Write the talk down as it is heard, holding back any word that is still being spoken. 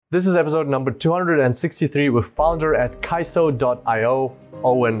This is episode number 263 with founder at Kaiso.io,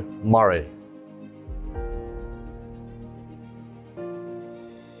 Owen Murray.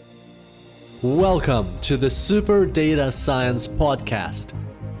 Welcome to the Super Data Science Podcast.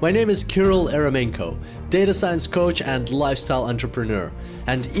 My name is Kirill Eremenko, data science coach and lifestyle entrepreneur.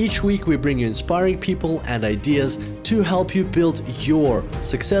 And each week we bring you inspiring people and ideas to help you build your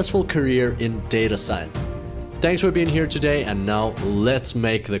successful career in data science. Thanks for being here today, and now let's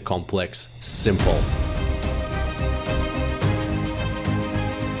make the complex simple.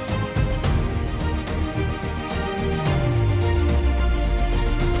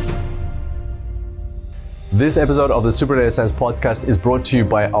 This episode of the Super Data Science Podcast is brought to you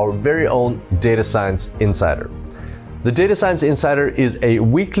by our very own Data Science Insider. The Data Science Insider is a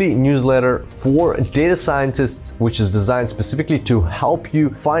weekly newsletter for data scientists, which is designed specifically to help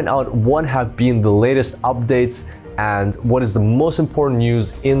you find out what have been the latest updates and what is the most important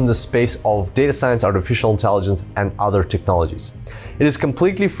news in the space of data science, artificial intelligence, and other technologies. It is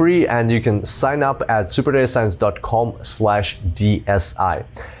completely free, and you can sign up at superdatascience.com/DSI.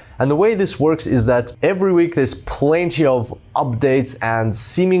 And the way this works is that every week there's plenty of updates and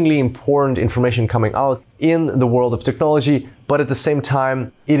seemingly important information coming out in the world of technology, but at the same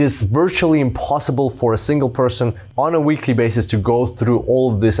time, it is virtually impossible for a single person on a weekly basis to go through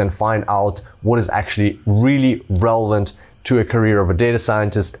all of this and find out what is actually really relevant to a career of a data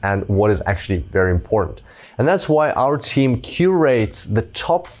scientist and what is actually very important. And that's why our team curates the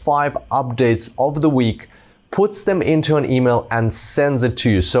top 5 updates of the week, puts them into an email and sends it to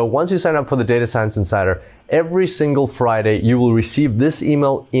you. So once you sign up for the Data Science Insider, every single Friday you will receive this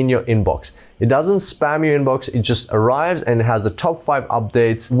email in your inbox. It doesn't spam your inbox, it just arrives and it has the top 5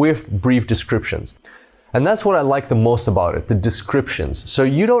 updates with brief descriptions. And that's what I like the most about it, the descriptions. So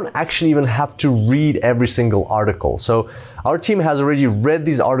you don't actually even have to read every single article. So our team has already read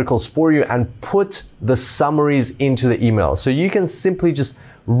these articles for you and put the summaries into the email. So you can simply just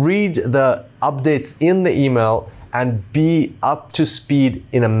read the updates in the email and be up to speed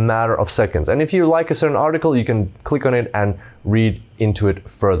in a matter of seconds. And if you like a certain article, you can click on it and read into it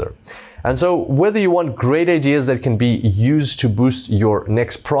further. And so whether you want great ideas that can be used to boost your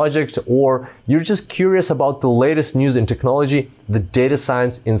next project, or you're just curious about the latest news in technology, the Data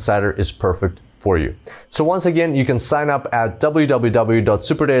Science Insider is perfect for you. So once again, you can sign up at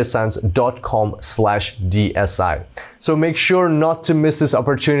www.superdatascience.com/DSI. So make sure not to miss this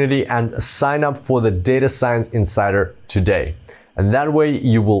opportunity and sign up for the Data Science Insider today. And that way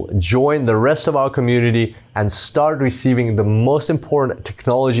you will join the rest of our community and start receiving the most important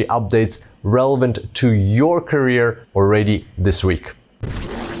technology updates relevant to your career already this week.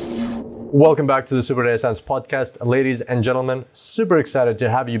 Welcome back to the Super Data Science Podcast. Ladies and gentlemen, super excited to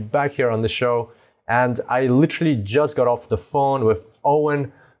have you back here on the show. And I literally just got off the phone with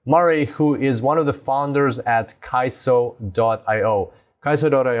Owen Murray, who is one of the founders at Kaiso.io.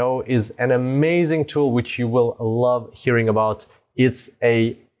 Kaiso.io is an amazing tool which you will love hearing about. It's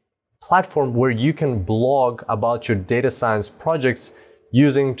a platform where you can blog about your data science projects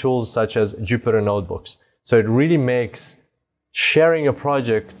using tools such as Jupyter Notebooks. So it really makes sharing your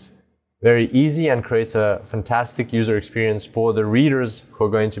projects very easy and creates a fantastic user experience for the readers who are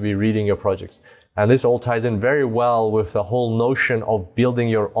going to be reading your projects. And this all ties in very well with the whole notion of building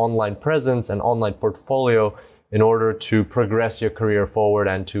your online presence and online portfolio in order to progress your career forward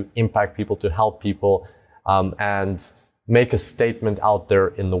and to impact people, to help people, and make a statement out there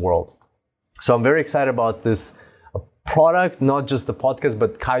in the world. So I'm very excited about this product, not just the podcast,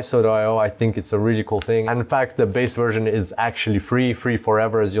 but Kaiso.io. I think it's a really cool thing. And in fact, the base version is actually free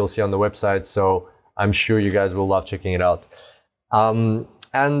forever, as you'll see on the website. So I'm sure you guys will love checking it out.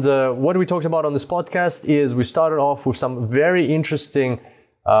 What we talked about on this podcast is we started off with some very interesting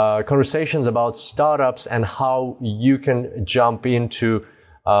conversations about startups and how you can jump into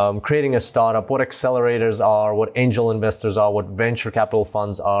creating a startup, what accelerators are, what angel investors are, what venture capital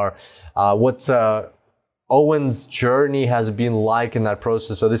funds are, what Owen's journey has been like in that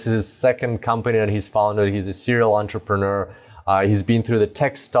process. So this is his second company that he's founded. He's a serial entrepreneur. He's been through the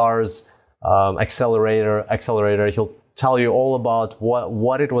Techstars accelerator. He'll tell you all about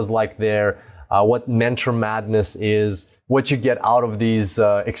what it was like there, what mentor madness is, what you get out of these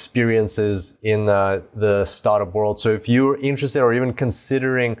experiences in the startup world. So if you're interested or even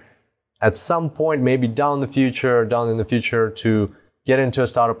considering at some point, maybe down in the future, to get into a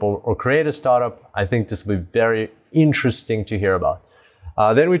startup or create a startup, I think this will be very interesting to hear about.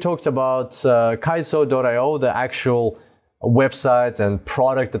 Then we talked about Kaiso.io, the actual website and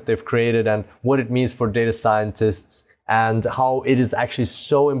product that they've created and what it means for data scientists and how it is actually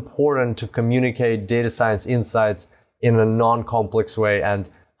so important to communicate data science insights in a non-complex way, and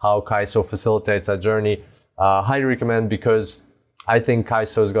how Kaiso facilitates that journey. Highly recommend, because I think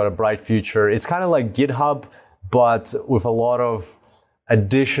Kaiso's got a bright future. It's kind of like GitHub, but with a lot of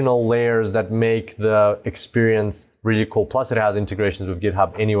additional layers that make the experience really cool. Plus it has integrations with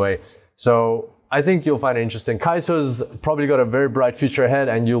GitHub anyway. So I think you'll find it interesting. Kaiso's probably got a very bright future ahead,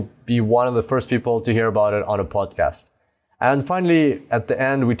 and you'll be one of the first people to hear about it on a podcast. And finally, at the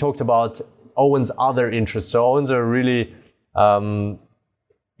end, we talked about Owen's other interests. So Owen's a really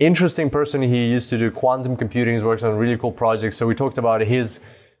interesting person. He used to do quantum computing. He's works on really cool projects. So we talked about his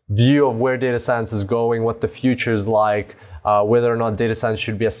view of where data science is going, what the future is like, whether or not data science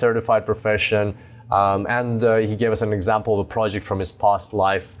should be a certified profession. And he gave us an example of a project from his past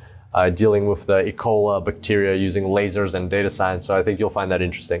life dealing with the E. coli bacteria using lasers and data science. So I think you'll find that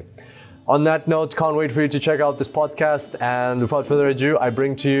interesting. On that note, can't wait for you to check out this podcast. And without further ado, I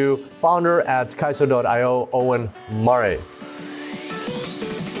bring to you founder at Kaiso.io, Owen Murray.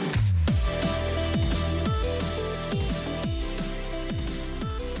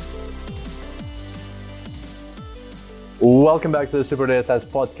 Welcome back to the Super Data Science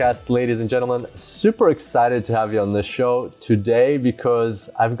Podcast, ladies and gentlemen. Super excited to have you on the show today because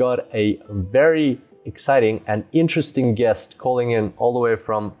I've got a very exciting and interesting guest calling in all the way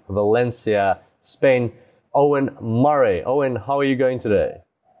from Valencia, Spain, Owen Murray. Owen, how are you going today?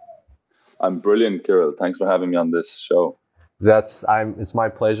 I'm brilliant, Kirill. Thanks for having me on this show. It's my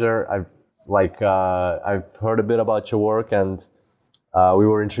pleasure. I've heard a bit about your work, and we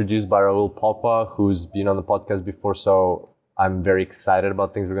were introduced by Raul Papa, who's been on the podcast before, so I'm very excited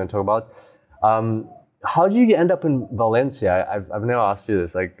about things we're going to talk about. How do you end up in Valencia? I've never asked you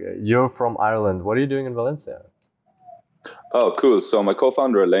this. Like, you're from Ireland. What are you doing in Valencia? Oh, cool. So my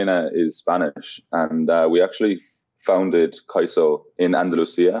co-founder, Elena, is Spanish, and we actually founded Kaiso in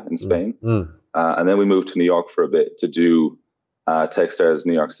Andalusia in Spain. And then we moved to New York for a bit to do Techstars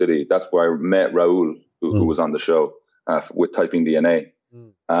New York City. That's where I met Raul, who was on the show. With Typing DNA.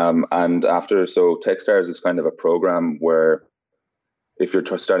 And so Techstars is kind of a program where if you're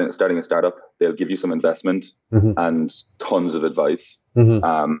starting a startup, they'll give you some investment and tons of advice.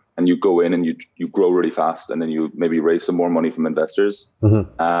 And you go in and you grow really fast, and then you maybe raise some more money from investors.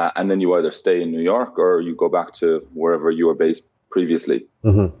 And then you either stay in New York or you go back to wherever you were based previously.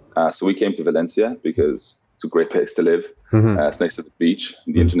 So we came to Valencia because it's a great place to live. It's next to the beach.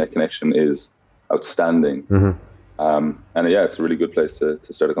 The internet connection is outstanding. And yeah, it's a really good place to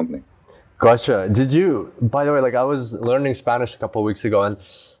start a company. Gotcha. Did you, by the way, I was learning Spanish a couple of weeks ago, and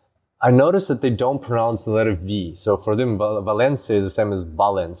I noticed that they don't pronounce the letter V. So for them, Valencia is the same as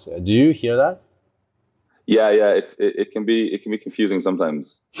Valencia. Do you hear that? Yeah. It can be confusing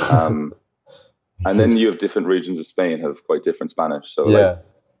sometimes. And then you have different regions of Spain have quite different Spanish. So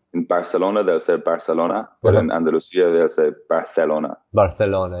in Barcelona, they'll say Barcelona, but in Andalusia, they'll say Barcelona.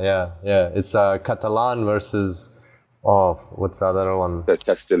 Barcelona, yeah. It's Catalan versus... Oh, what's the other one? The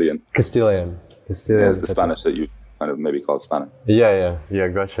Castilian. Castilian. Yeah, the Spanish that you kind of maybe call Spanish. Yeah,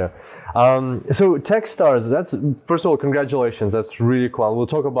 gotcha. So Techstars, first of all, congratulations. That's really cool. We'll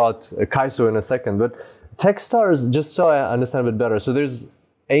talk about Kaiso in a second, but Techstars, just so I understand a bit better. So there's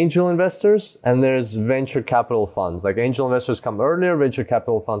angel investors and there's venture capital funds. Like angel investors come earlier, venture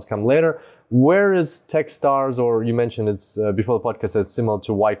capital funds come later. Where is Techstars, or you mentioned it's before the podcast, it's similar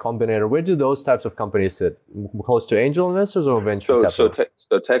to Y Combinator. Where do those types of companies sit? Close to angel investors or venture capital?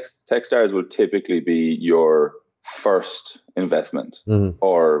 So Techstars will typically be your first investment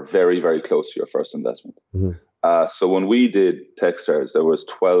or very, very close to your first investment. So when we did Techstars, there was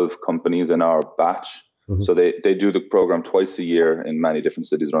 12 companies in our batch. So they do the program twice a year in many different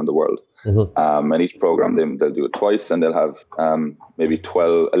cities around the world. And each program, they'll do it twice, and they'll have maybe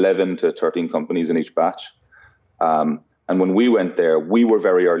 11 to 13 companies in each batch. And when we went there, we were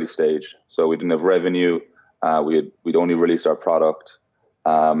very early stage. So we didn't have revenue. We'd only released our product.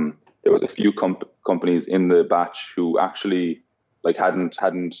 There was a few companies in the batch who actually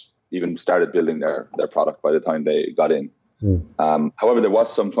hadn't even started building their product by the time they got in. However, there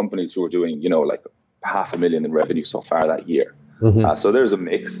was some companies who were doing, $500,000 in revenue so far that year. So there's a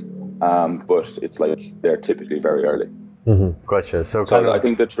mix, but it's they're typically very early. Gotcha. So I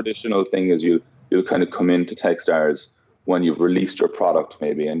think the traditional thing is you'll kind of come into Techstars when you've released your product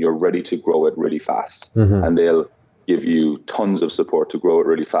maybe, and you're ready to grow it really fast. And they'll give you tons of support to grow it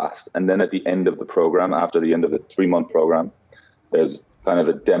really fast. And then at the end of the program, after the end of the 3-month program, there's kind of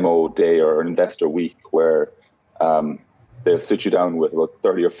a demo day or an investor week where they'll sit you down with about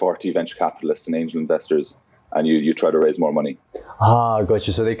 30 or 40 venture capitalists and angel investors, and you try to raise more money.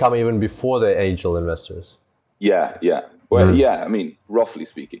 Gotcha. So they come even before the angel investors. Yeah. Well, I mean, roughly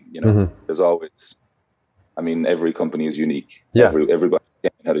speaking, there's always, every company is unique. Yeah. Everybody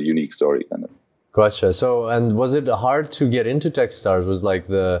had a unique story kind of. Gotcha. So, and was it hard to get into Techstars? Was like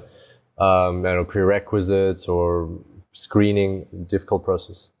the prerequisites or screening difficult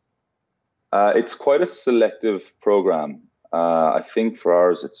process? It's quite a selective program. I think for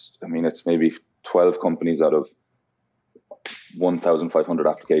ours, it's maybe 12 companies out of 1,500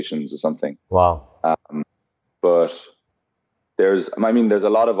 applications or something. Wow. But there's a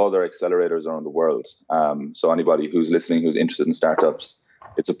lot of other accelerators around the world. So anybody who's listening, who's interested in startups,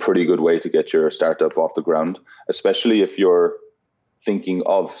 it's a pretty good way to get your startup off the ground, especially if you're thinking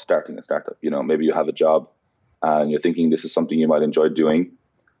of starting a startup. Maybe you have a job and you're thinking this is something you might enjoy doing.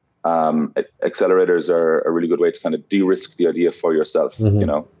 Accelerators are a really good way to kind of de-risk the idea for yourself.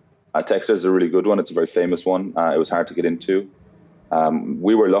 Techstars is a really good one. It's a very famous one. It was hard to get into.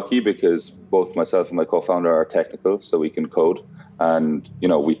 We were lucky because both myself and my co-founder are technical, so we can code. And,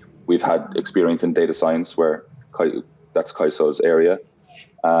 we've had experience in data science where that's Kaiso's area.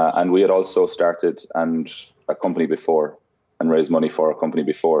 And we had also started a company before and raised money for a company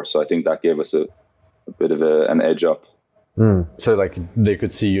before. So I think that gave us a bit of an edge up. So like they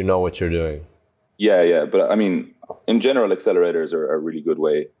could see what you're doing. Yeah. But in general, accelerators are a really good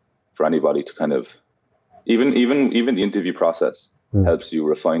way for anybody to kind of, even the interview process helps you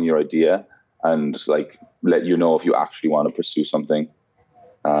refine your idea and like let you know if you actually want to pursue something.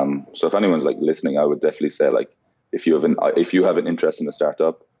 So if anyone's like listening, I would definitely say like if you have an interest in a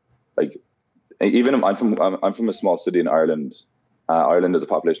startup, like even I'm from a small city in Ireland. Ireland has a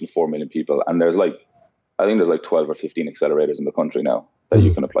population of 4 million people, and there's 12 or 15 accelerators in the country now that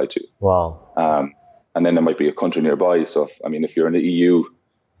you can apply to. Wow. And then there might be a country nearby. So if you're in the EU,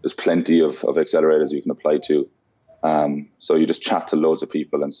 there's plenty of accelerators you can apply to. So you just chat to loads of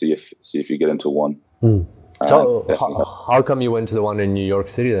people and see if you get into one. So how come you went to the one in New York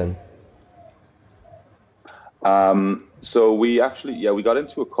City then? So we got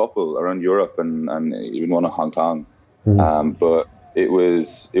into a couple around Europe and even one in Hong Kong. But it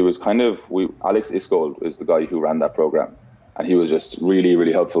was kind of Alex Iskold is the guy who ran that program, and he was just really,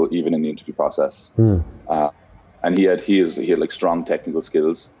 really helpful even in the interview process. And he had like strong technical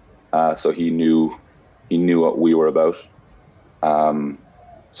skills, so he knew what we were about.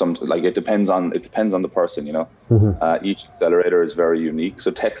 It depends on the person, Each accelerator is very unique. So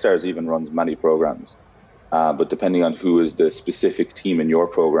Techstars even runs many programs, but depending on who is the specific team in your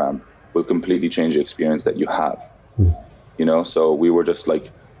program will completely change the experience that you have. So we were just like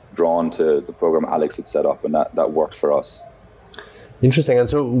drawn to the program Alex had set up, and that worked for us. Interesting. And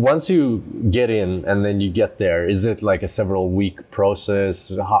so once you get in and then you get there, is it like a several week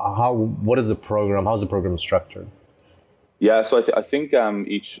process? What is the program? How's the program structured? Yeah, so I think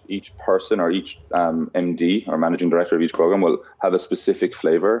each person or each MD or managing director of each program will have a specific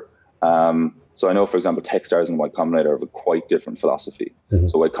flavor. So I know, for example, Techstars and Y Combinator have a quite different philosophy.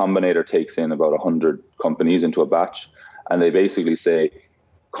 So Y Combinator takes in about 100 companies into a batch, and they basically say,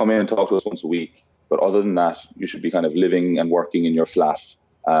 come in and talk to us once a week. But other than that, you should be kind of living and working in your flat,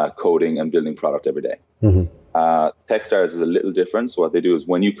 coding and building product every day. Techstars is a little different. So what they do is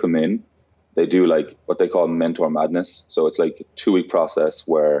when you come in, they do like what they call mentor madness. So it's like a 2-week process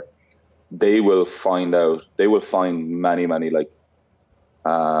where they will find many, many like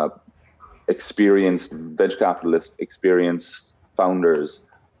experienced venture capitalists, experienced founders,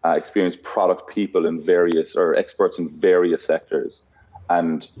 experienced product people experts in various sectors,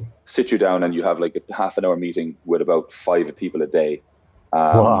 and sit you down and you have like a half an hour meeting with about 5 people a day.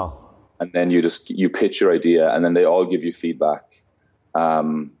 Wow. And then you pitch your idea, and then they all give you feedback.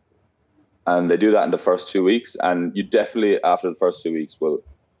 And they do that in the first 2 weeks, and you definitely after the first 2 weeks will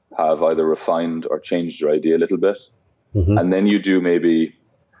have either refined or changed your idea a little bit. And then you do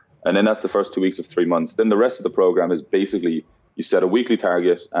and then that's the first 2 weeks of 3 months. Then the rest of the program is basically you set a weekly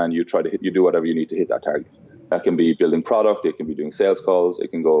target and you do whatever you need to hit that target. That can be building product, it can be doing sales calls, it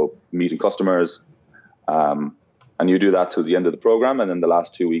can go meeting customers. And you do that till the end of the program. And then the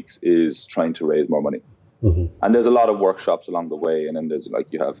last 2 weeks is trying to raise more money. And there's a lot of workshops along the way. And then there's like,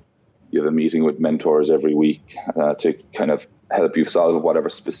 you have a meeting with mentors every week to kind of help you solve whatever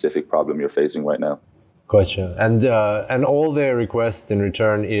specific problem you're facing right now. Gotcha. And all their request in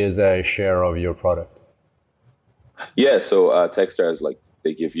return is a share of your product. Yeah. So Techstars, like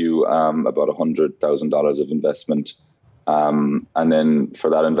they give you about $100,000 of investment. And then for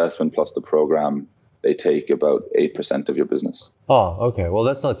that investment plus the program, they take about 8% of your business. Oh, okay. Well,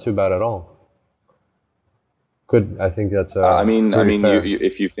 that's not too bad at all. Good. I think that's.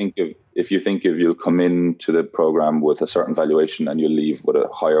 If you think if you'll come into the program with a certain valuation and you leave with a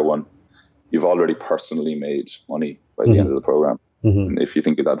higher one, you've already personally made money by the end of the program. If you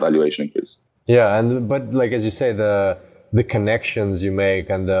think of that valuation increase. Yeah, but like as you say, the the connections you make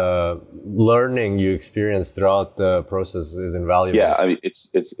and the learning you experience throughout the process is invaluable. Yeah, I mean,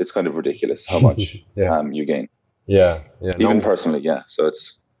 it's kind of ridiculous how much you gain. Yeah. Even personally, yeah. So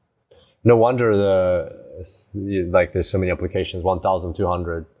it's no wonder there's so many applications,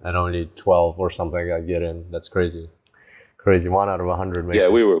 1,200 and only 12 or something that get in. That's crazy. 1 out of 100 makes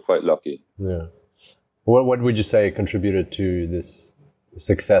we were quite lucky. Yeah. What would you say contributed to this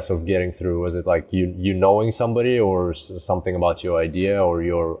success of getting through? Was it like you knowing somebody, or something about your idea or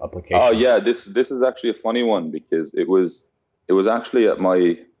your application? Oh yeah, this is actually a funny one, because it was actually at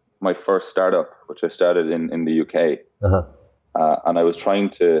my first startup, which I started in the UK, and I was trying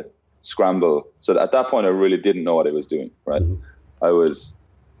to scramble. So at that point, I really didn't know what I was doing. Right, I was,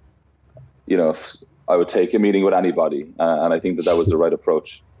 I would take a meeting with anybody, and I think that was the right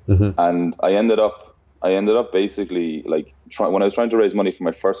approach. And I ended up basically like when I was trying to raise money for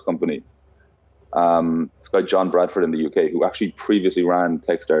my first company. This guy John Bradford in the UK, who actually previously ran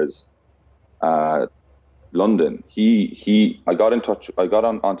Techstars London. I got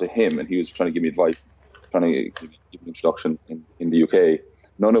onto him, and he was trying to give me advice, trying to give me an introduction in the UK.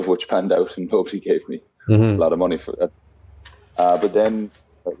 None of which panned out, and nobody gave me a lot of money for that. But then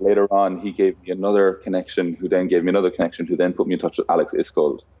later on, he gave me another connection, who then gave me another connection, who then put me in touch with Alex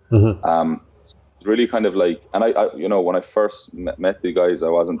Iskold. It's really kind of like, and I when I first met the guys, I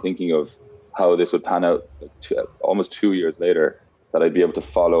wasn't thinking of how this would pan out. Almost 2 years later, that I'd be able to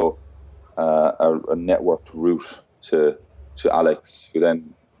follow a networked route to Alex, who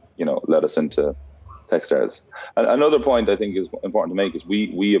then led us into Techstars. And another point I think is important to make is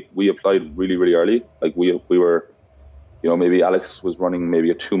we applied really, really early. Like we were, maybe Alex was running maybe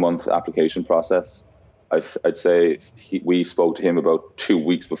a 2-month application process. I'd say we spoke to him about 2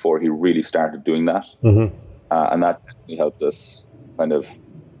 weeks before he really started doing that. And that definitely helped us kind of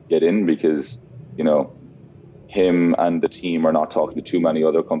get in, because, him and the team are not talking to too many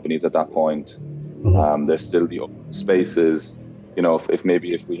other companies at that point. There's still the open spaces.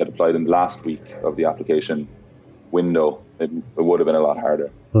 If we had applied in the last week of the application window, it would have been a lot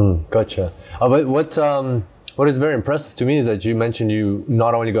harder. Gotcha. But what is very impressive to me is that you mentioned you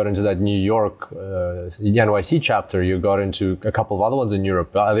not only got into that New York NYC chapter, you got into a couple of other ones in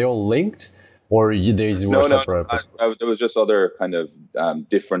Europe. Are they all linked, or these were separate? No, there was just other kind of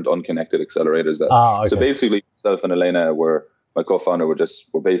different unconnected accelerators. Okay. So basically, myself and Elena, my co-founder,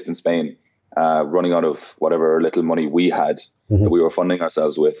 were based in Spain, running out of whatever little money we had that we were funding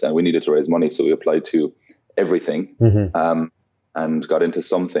ourselves with, and we needed to raise money, so we applied to everything. And got into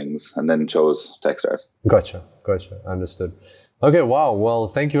some things, and then chose Techstars. Gotcha. Understood. Okay, wow. Well,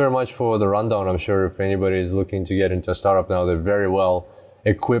 thank you very much for the rundown. I'm sure if anybody is looking to get into a startup now, they're very well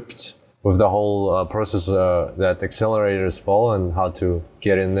equipped with the whole process that accelerators follow and how to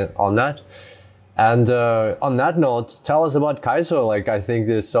get in on that. And on that note, tell us about Kaiso. Like, I think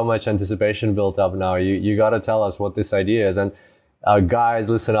there's so much anticipation built up now. You got to tell us what this idea is. And guys,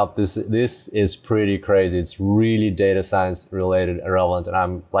 listen up. This is pretty crazy. It's really data science related and relevant. And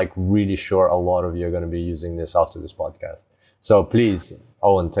I'm like really sure a lot of you are going to be using this after this podcast. So please,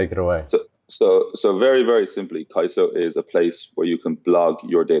 Owen, take it away. So very, very simply, Kaiso is a place where you can blog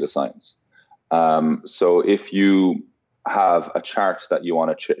your data science. So if you have a chart that you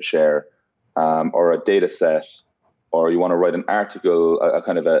want to share, or a data set, or you want to write an article, a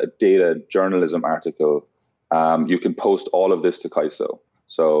kind of a data journalism article, you can post all of this to Kaiso.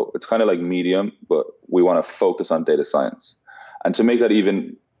 So it's kind of like Medium, but we want to focus on data science. And to make that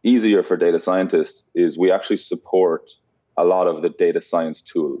even easier for data scientists is we actually support a lot of the data science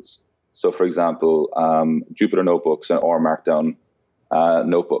tools. So for example, Jupyter Notebooks or Markdown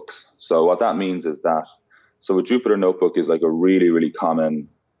notebooks. So what that means is that, so a Jupyter Notebook is like a really, really common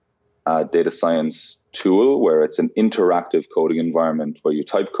data science tool where it's an interactive coding environment where you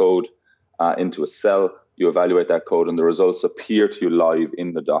type code into a cell, you evaluate that code, and the results appear to you live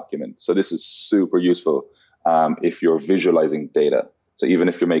in the document. So this is super useful if you're visualizing data. So even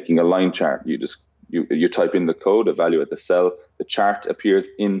if you're making a line chart, you type in the code, evaluate the cell, the chart appears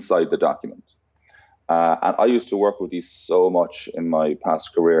inside the document. And I used to work with these so much in my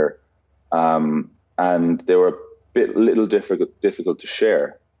past career, and they were a little difficult to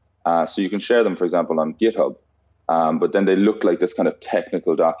share. So you can share them, for example, on GitHub, but then they look like this kind of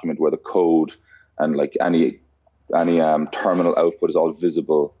technical document where the code and like any terminal output is all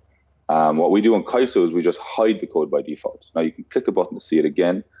visible. What we do on Kaiso is we just hide the code by default. Now you can click a button to see it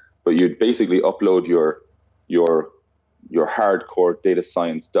again, but you basically upload your hardcore data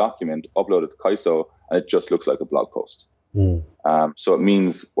science document, upload it to Kaiso, and it just looks like a blog post. So it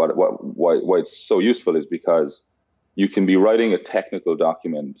means why it's so useful is because you can be writing a technical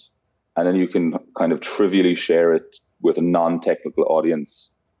document and then you can kind of trivially share it with a non-technical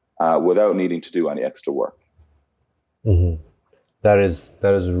audience without needing to do any extra work. Mm-hmm. That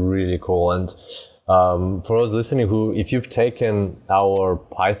is really cool. And for those listening if you've taken our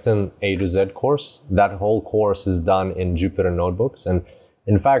Python A to Z course, that whole course is done in Jupyter Notebooks. And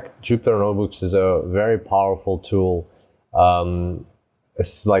in fact, Jupyter Notebooks is a very powerful tool.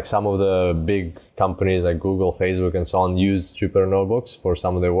 It's like some of the big companies like Google, Facebook, and so on use Jupyter Notebooks for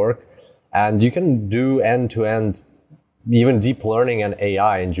some of their work. And you can do end-to-end, even deep learning and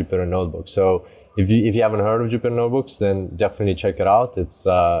AI in Jupyter Notebooks. So if you haven't heard of Jupyter Notebooks, then definitely check it out. It's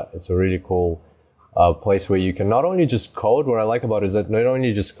a really cool place where you can not only just code. What I like about it is that not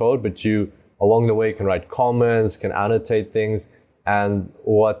only just code, but you along the way can write comments, can annotate things. And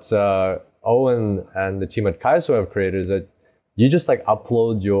what Owen and the team at Kaizo have created is that you just like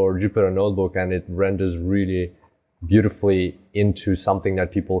upload your Jupyter Notebook and it renders really beautifully into something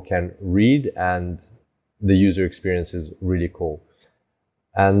that people can read, and the user experience is really cool.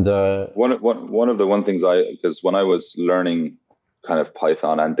 And one of the things because when I was learning kind of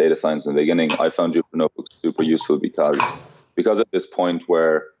Python and data science in the beginning, I found Jupyter Notebooks super useful because at this point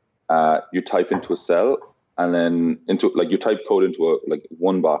where you type into a cell and then you type code into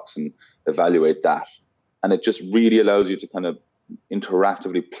one box and evaluate that, and it just really allows you to kind of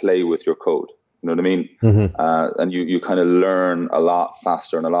interactively play with your code. You know what I mean? Mm-hmm. And you kind of learn a lot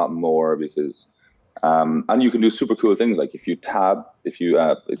faster and a lot more because, and you can do super cool things. Like if you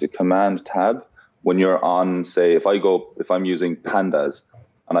it's a command tab when you're on, say, if I'm using pandas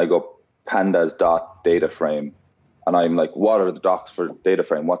and I go pandas.data frame and I'm like, what are the docs for data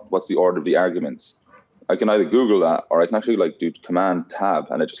frame? What's the order of the arguments? I can either Google that or I can actually do command tab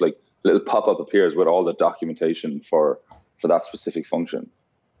and it just a little pop-up appears with all the documentation for that specific function.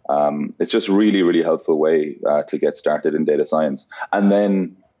 It's just really, really helpful way to get started in data science. And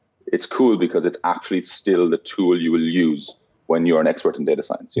then it's cool because it's actually still the tool you will use when you're an expert in data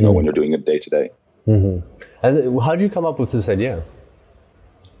science, when you're doing it day to day. Mm-hmm. And how did you come up with this idea?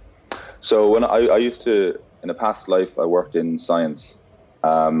 So when I used to, in a past life, I worked in science.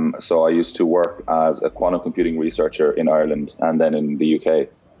 So I used to work as a quantum computing researcher in Ireland and then in the UK.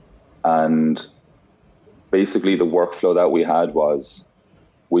 And basically the workflow that we had was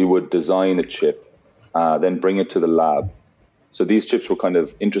we would design a chip, then bring it to the lab. So these chips were kind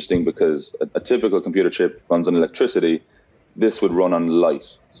of interesting because a typical computer chip runs on electricity. This would run on light.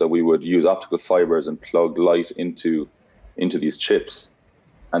 So we would use optical fibers and plug light into these chips.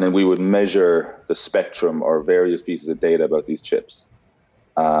 And then we would measure the spectrum or various pieces of data about these chips.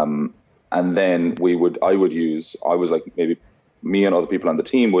 And then maybe me and other people on the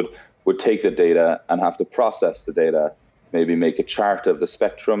team would take the data and have to process the data, maybe make a chart of the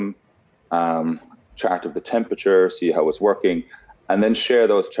spectrum, chart of the temperature, see how it's working, and then share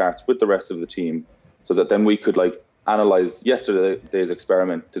those charts with the rest of the team so that then we could analyze yesterday's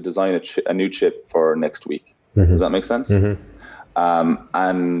experiment to design a new chip for next week. Mm-hmm. Does that make sense? Mm-hmm.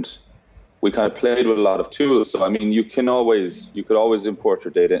 And we kind of played with a lot of tools. So, I mean, you could always import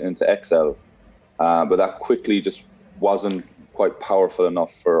your data into Excel, but that quickly just wasn't quite powerful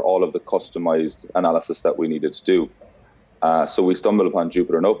enough for all of the customized analysis that we needed to do. So we stumbled upon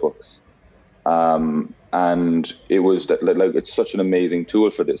Jupyter Notebooks. And it was it's such an amazing tool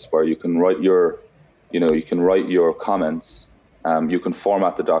for this, where you can write your comments, you can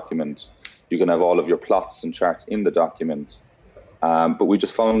format the document, you can have all of your plots and charts in the document. But we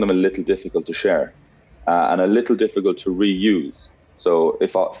just found them a little difficult to share and a little difficult to reuse. So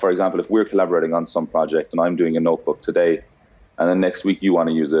for example, if we're collaborating on some project and I'm doing a notebook today and then next week you want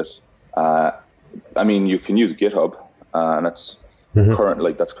to use it, I mean, you can use GitHub and that's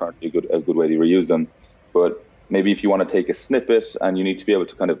currently a good way to reuse them. But maybe if you want to take a snippet and you need to be able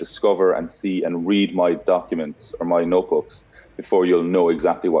to kind of discover and see and read my documents or my notebooks before you'll know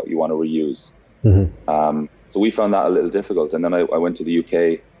exactly what you want to reuse. Mm-hmm. So we found that a little difficult. And then I went to the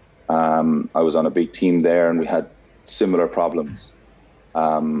UK. I was on a big team there and we had similar problems.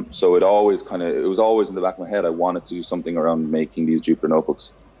 So it was always in the back of my head. I wanted to do something around making these Jupyter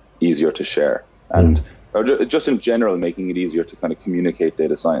Notebooks easier to share. And or just in general, making it easier to kind of communicate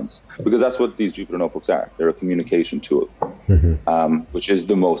data science, because that's what these Jupyter Notebooks are. They're a communication tool, which is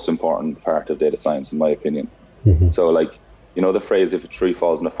the most important part of data science, in my opinion. So the phrase, if a tree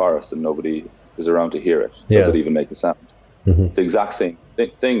falls in a forest and nobody is around to hear it, does it even make a sound? It's the exact same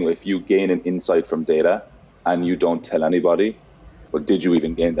thing. If you gain an insight from data and you don't tell anybody, well, did you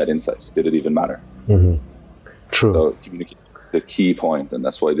even gain that insight? Did it even matter? True. So communicate the key point, and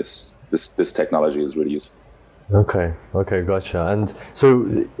that's why this technology is really useful. Okay, gotcha. And so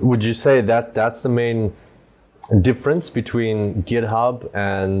would you say that that's the main difference between GitHub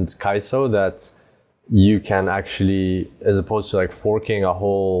and Kaiso that you can actually, as opposed to like forking a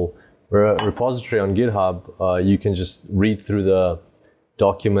whole repository on GitHub, you can just read through the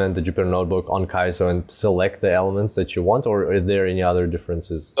document, the Jupyter Notebook on Kaiso and select the elements that you want, or are there any other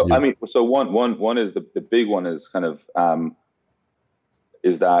differences? So one is the big one is kind of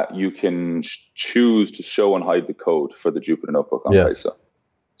is that you can choose to show and hide the code for the Jupyter Notebook on Kaiso.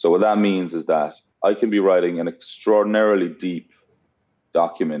 So what that means is that I can be writing an extraordinarily deep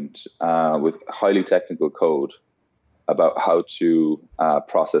document with highly technical code about how to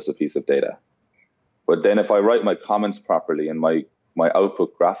process a piece of data. But then if I write my comments properly and my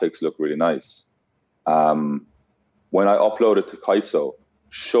output graphics look really nice, when I upload it to Kaiso,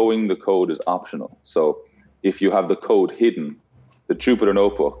 showing the code is optional. So if you have the code hidden, the Jupyter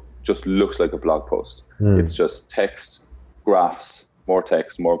Notebook just looks like a blog post. It's just text, graphs, more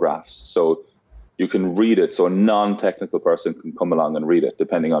text, more graphs. So you can read it, so a non-technical person can come along and read it,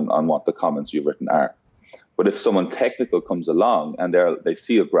 depending on what the comments you've written are. But if someone technical comes along and they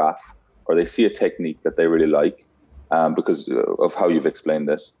see a graph or they see a technique that they really like, because of how you've explained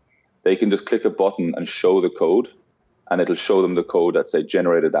it, they can just click a button and show the code, and it'll show them the code that, say,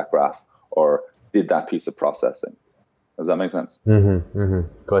 generated that graph or did that piece of processing. Does that make sense?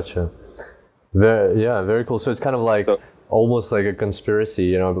 Gotcha. Very cool. So it's kind of like almost like a conspiracy.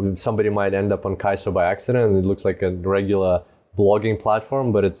 You know, somebody might end up on Kaiso by accident, and it looks like a regular blogging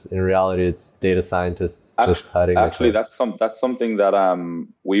platform, but it's in reality it's data scientists just hiding. Actually, that's something that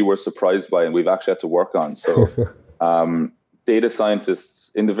we were surprised by, and we've actually had to work on. So, data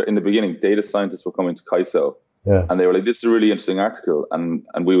scientists in the beginning, data scientists were coming to Kaiso, and they were like, "This is a really interesting article," and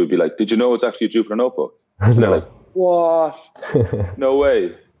we would be like, "Did you know it's actually a Jupyter Notebook?" And they're like, "What? No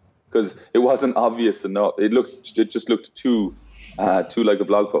way." Because it wasn't obvious enough. It just looked too like a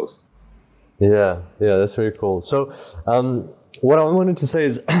blog post. Yeah, that's very cool. So what I wanted to say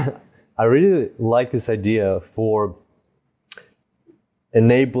is I really like this idea for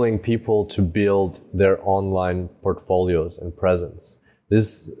enabling people to build their online portfolios and presence.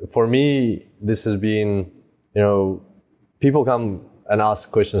 For me, this has been, people come and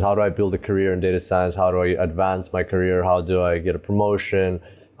ask questions. How do I build a career in data science? How do I advance my career? How do I get a promotion?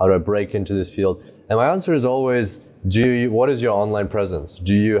 How do I break into this field? And my answer is always, what is your online presence?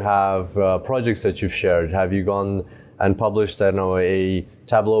 Do you have projects that you've shared? Have you gone and published, a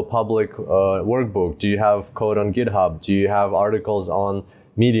Tableau public workbook? Do you have code on GitHub? Do you have articles on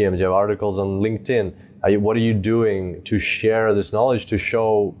Medium? Do you have articles on LinkedIn? What are you doing to share this knowledge, to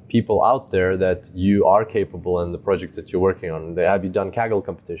show people out there that you are capable in the projects that you're working on? Have you done Kaggle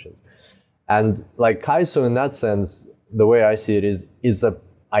competitions? And like Kaiso, in that sense, the way I see it is, it's a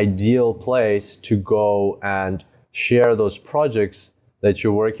ideal place to go and share those projects that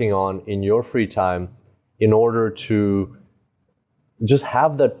you're working on in your free time, in order to just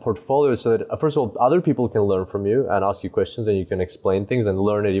have that portfolio, so that first of all, other people can learn from you and ask you questions, and you can explain things and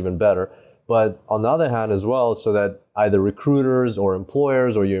learn it even better. But on the other hand as well, so that either recruiters or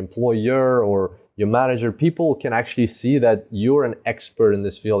employers or your employer or your manager, people can actually see that you're an expert in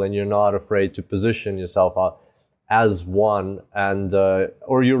this field and you're not afraid to position yourself out as one, and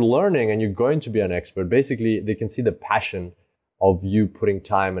or you're learning and you're going to be an expert. Basically, they can see the passion of you putting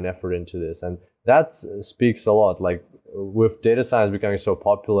time and effort into this, and that speaks a lot. Like with data science becoming so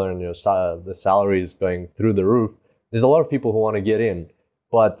popular and the salaries going through the roof, there's a lot of people who want to get in,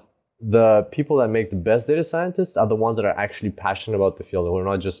 but the people that make the best data scientists are the ones that are actually passionate about the field, and we're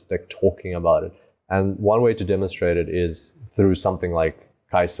not just like talking about it. And one way to demonstrate it is through something like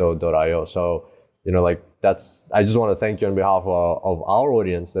Kaiso.io. So I just want to thank you on behalf of our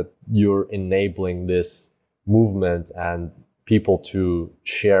audience that you're enabling this movement and people to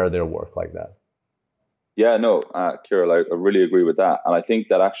share their work like that. Yeah, no, Kirill, I really agree with that. And I think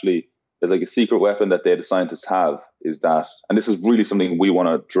that actually there's like a secret weapon that data scientists have, is that, and this is really something we want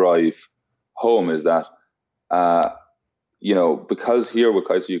to drive home, is that, because here with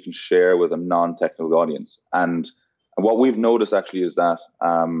Kaiso, you can share with a non-technical audience. And what we've noticed actually is that,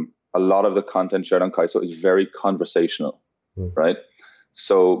 a lot of the content shared on Kaiso is very conversational, right?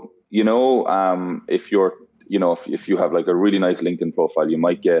 So, if you have like a really nice LinkedIn profile, you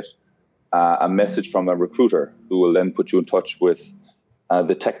might get a message from a recruiter who will then put you in touch with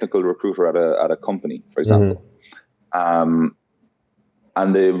the technical recruiter at a company, for example. And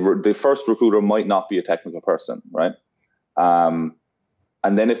the first recruiter might not be a technical person, right?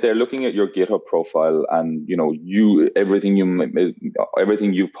 And then if they're looking at your GitHub profile and everything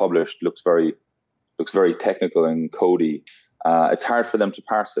you've published looks very technical and codey, it's hard for them to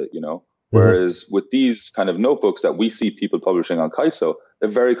parse it, Whereas with these kind of notebooks that we see people publishing on Kaiso, they're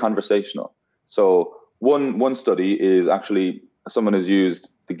very conversational. So one study is actually someone has used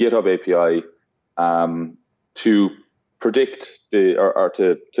the GitHub API to predict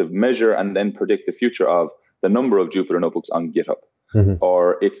to measure and then predict the future of the number of Jupyter notebooks on GitHub.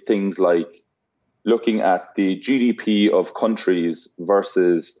 Or it's things like looking at the GDP of countries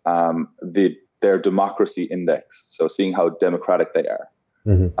versus their democracy index. So seeing how democratic they are.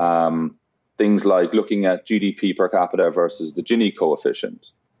 Things like looking at GDP per capita versus the Gini coefficient.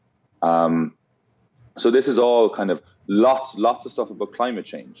 So this is all kind of lots of stuff about climate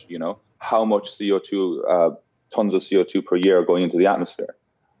change, how much CO2, tons of CO2 per year are going into the atmosphere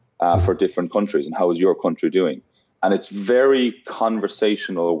for different countries, and how is your country doing? And it's very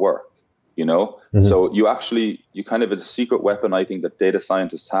conversational work, So you kind of, it's a secret weapon, I think, that data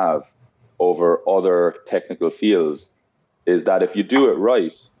scientists have over other technical fields, is that if you do it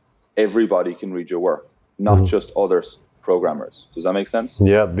right, everybody can read your work, not just other programmers. Does that make sense?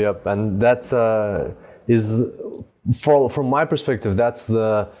 Yep. And that's from my perspective, that's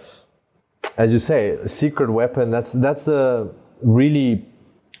the, as you say, secret weapon. That's the really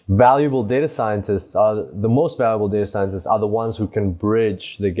valuable data scientists are the most valuable data scientists are the ones who can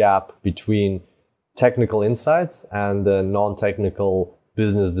bridge the gap between technical insights and the non-technical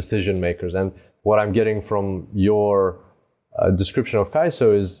business decision makers. And what I'm getting from your description of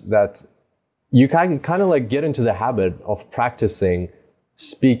Kaiso is that you can kind of like get into the habit of practicing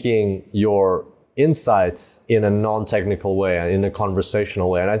speaking your insights in a non-technical way and in a conversational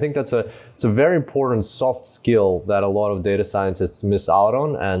way. And I think it's a very important soft skill that a lot of data scientists miss out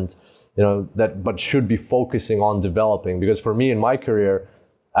on, and but should be focusing on developing. Because for me in my career,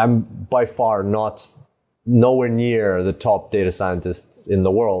 I'm by far nowhere near the top data scientists in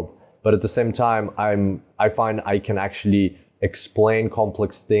the world. But at the same time, I find I can actually explain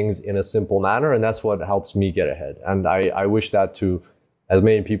complex things in a simple manner, and that's what helps me get ahead. And I wish that to as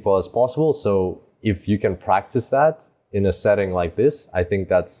many people as possible. So if you can practice that in a setting like this, I think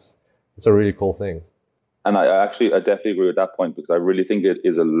it's a really cool thing. And I definitely agree with that point, because I really think it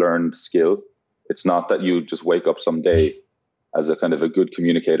is a learned skill. It's not that you just wake up someday as a kind of a good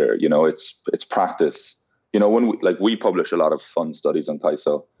communicator. It's practice. When we publish a lot of fun studies on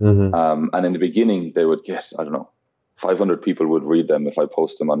Kaiso, and in the beginning they would get, 500 people would read them if I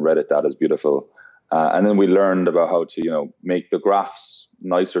post them on Reddit. That is beautiful. And then we learned about how to, make the graphs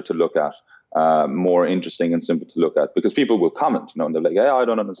nicer to look at, more interesting and simple to look at, because people will comment, and they're like, yeah, I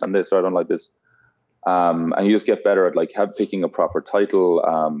don't understand this, or I don't like this. And you just get better at picking a proper title,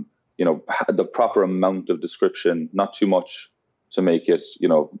 the proper amount of description, not too much to make it,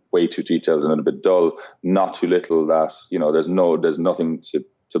 way too detailed and a bit dull, not too little that, there's nothing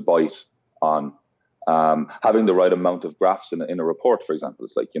to bite on. Having the right amount of graphs in a report, for example,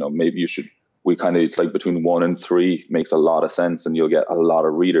 it's like, maybe it's like between 1 and 3 makes a lot of sense, and you'll get a lot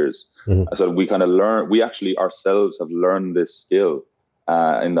of readers. So we actually ourselves have learned this skill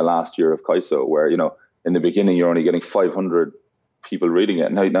in the last year of Kaiso, where, in the beginning, you're only getting 500 people reading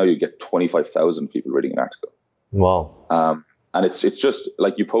it. Now you get 25,000 people reading an article. Wow. And it's just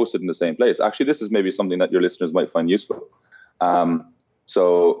like you posted in the same place. Actually, this is maybe something that your listeners might find useful.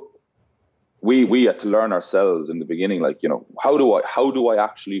 So we had to learn ourselves in the beginning, how do I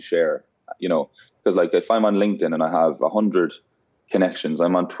actually share, because if I'm on LinkedIn and I have 100 connections,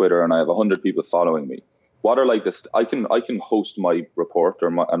 I'm on Twitter and I have 100 people following me. What are this? I can host my report or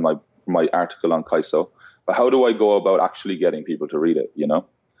my article on Kaiso, but how do I go about actually getting people to read it?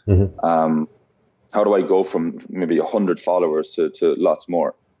 How do I go from maybe 100 followers to lots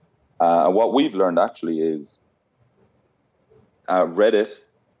more? And what we've learned actually is Reddit,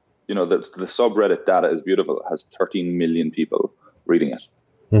 the subreddit Data is Beautiful has 13 million people reading it.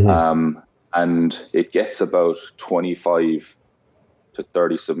 And it gets about 25 to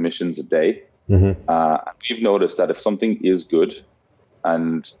 30 submissions a day. And we've noticed that if something is good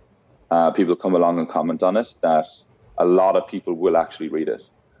and people come along and comment on it, that a lot of people will actually read it.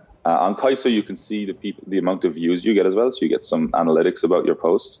 On Kaiso, you can see the amount of views you get as well, so you get some analytics about your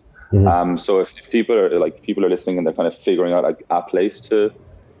post. So if people are listening and they're kind of figuring out a place to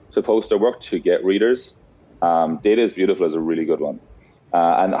post their work to get readers, Data is Beautiful is a really good one,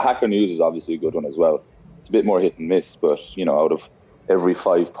 and Hacker News is obviously a good one as well. It's a bit more hit and miss, but out of every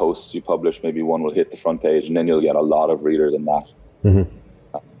 5 posts you publish, maybe 1 will hit the front page, and then you'll get a lot of readers in that.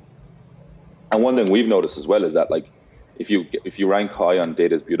 And one thing we've noticed as well is that if you rank high on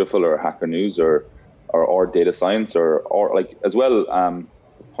Data is Beautiful or Hacker News or data science or as well, the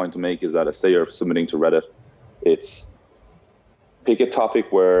point to make is that if, say, you're submitting to Reddit, it's pick a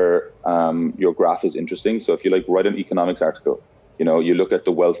topic where your graph is interesting. So if you write an economics article, you look at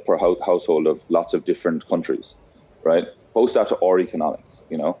the wealth per household of lots of different countries, right? Post that to Our Economics,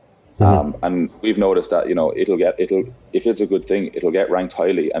 And we've noticed that, if it's a good thing, it'll get ranked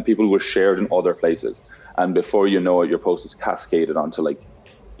highly, and people will share it in other places. And before you know it, your post is cascaded onto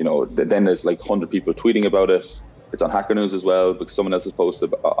then there's 100 people tweeting about it. It's on Hacker News as well, because someone else has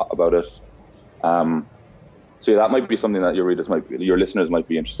posted about it. So that might be something that your listeners might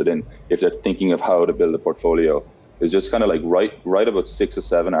be interested in if they're thinking of how to build a portfolio. Is just kind of write about 6 or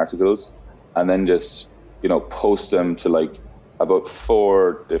 7 articles, and then just post them to about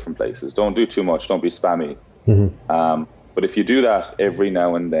 4 different places. Don't do too much. Don't be spammy. But if you do that every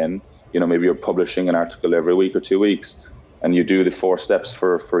now and then, maybe you're publishing an article every week or 2 weeks, and you do the 4 steps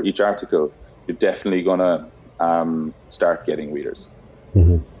for each article, you're definitely gonna start getting readers.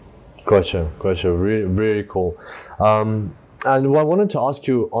 Gotcha. Really, really cool. And I wanted to ask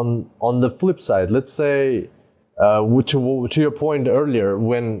you on the flip side. Let's say, to your point earlier,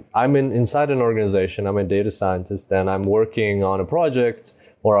 when I'm inside an organization, I'm a data scientist, and I'm working on a project,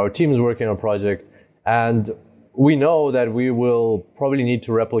 or our team is working on a project, and we know that we will probably need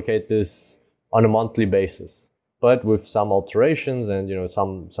to replicate this on a monthly basis, but with some alterations and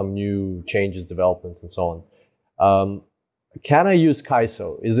some new changes, developments, and so on. Can I use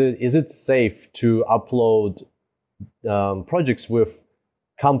Kaiso? Is it safe to upload projects with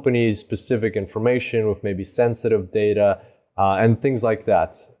company-specific information, with maybe sensitive data and things like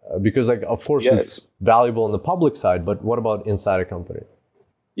that? Because of course it's valuable on the public side, but what about inside a company?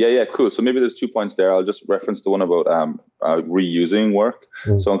 Yeah, cool. So maybe there's 2 points there. I'll just reference the one about reusing work.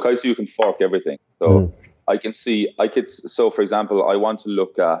 So on Kaiso, you can fork everything. So so for example, I want to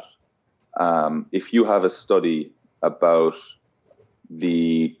look at if you have a study about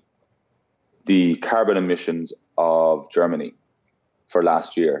the carbon emissions of Germany for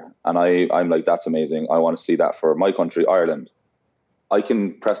last year, and I'm like, that's amazing. I want to see that for my country, Ireland. I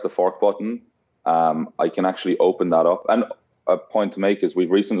can press the fork button. I can actually open that up. And a point to make is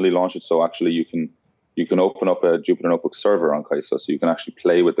we've recently launched it, so actually you can open up a Jupyter Notebook server on Kaiso, so you can actually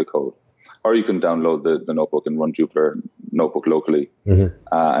play with the code, or you can download the notebook and run Jupyter Notebook locally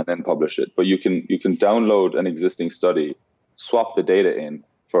and then publish it. But you can download an existing study, swap the data in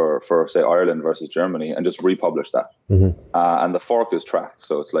for say Ireland versus Germany, and just republish that. And the fork is tracked,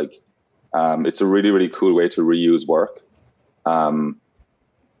 so it's it's a really, really cool way to reuse work,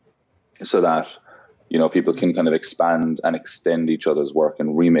 so that people can kind of expand and extend each other's work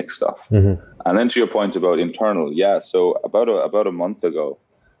and remix stuff. And then to your point about internal, so about a month ago,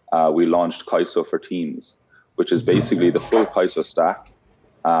 we launched Kaiso for Teams, which is basically the full Kaiso stack,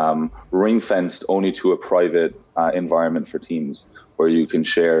 ring-fenced only to a private environment for Teams, where you can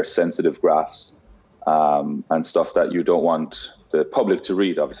share sensitive graphs and stuff that you don't want the public to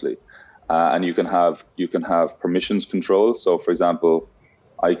read, obviously. And you can have permissions control. So, for example,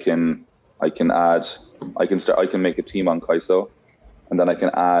 I can make a team on Kaiso, and then I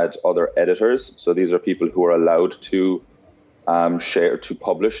can add other editors. So these are people who are allowed to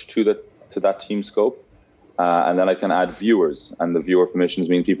publish to that team scope. And then I can add viewers, and the viewer permissions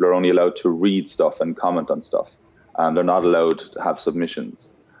mean people are only allowed to read stuff and comment on stuff. They're not allowed to have submissions.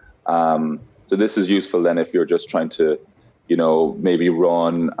 So this is useful then if you're just trying to, maybe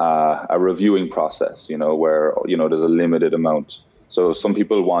run a reviewing process, where, there's a limited amount. So some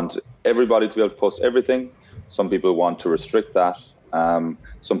people want everybody to be able to post everything. Some people want to restrict that.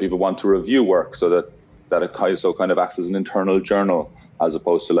 Some people want to review work so that a Kaiso kind of acts as an internal journal, as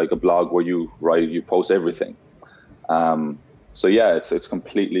opposed to like a blog where you post everything. So it's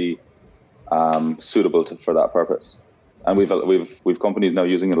completely suitable for that purpose. And we've companies now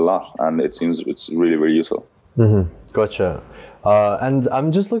using it a lot, and it seems it's really, really useful. Gotcha. And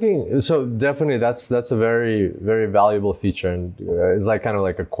I'm just looking. So definitely, that's a very, very valuable feature, and it's kind of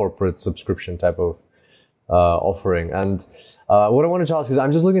like a corporate subscription type of offering. And what I wanted to ask is,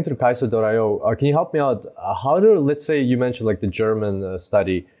 I'm just looking through Kaiso.io. Can you help me out? Let's say you mentioned the German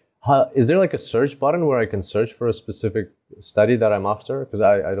study. Is there a search button where I can search for a specific study that I'm after? Because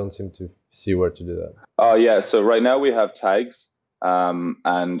I don't seem to see where to do that. So right now we have tags. And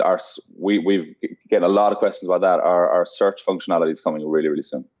we've getting a lot of questions about that. Our search functionality is coming really, really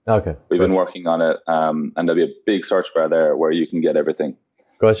soon. Okay. We've been working on it, and there'll be a big search bar there where you can get everything.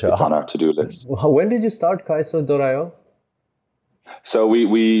 Gotcha. It's on our to-do list. When did you start Kaiso.io? So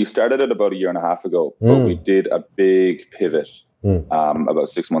we started it about a year and a half ago, but we did a big pivot about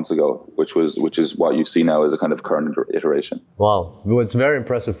 6 months ago, which is what you see now as a kind of current iteration. Wow. Well, it's very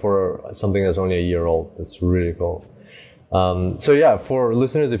impressive for something that's only a year old. That's really cool. For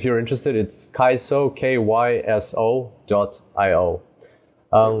listeners, if you're interested, it's Kaiso, KYSO.io.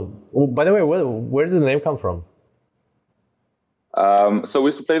 By the way, where did the name come from? So we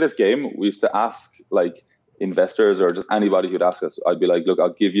used to play this game. We used to ask, investors or just anybody who'd ask us, I'd be like, look,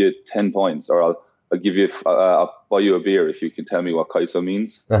 I'll give you 10 points, or I'll give you, I'll buy you a beer if you can tell me what Kaiso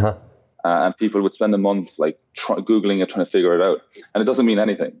means. Uh-huh. And people would spend a month like Googling it, trying to figure it out. And it doesn't mean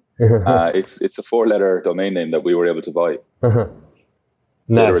anything. It's a 4-letter domain name that we were able to buy. Uh-huh.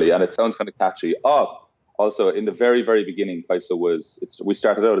 Literally. Nice. And it sounds kind of catchy. Also in the very, very beginning, Kaiso we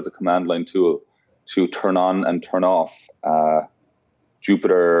started out as a command line tool to turn on and turn off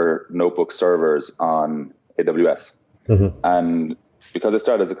Jupyter notebook servers on AWS. Mm-hmm. And because it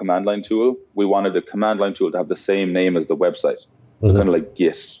started as a command line tool, we wanted the command line tool to have the same name as the website. So kind of like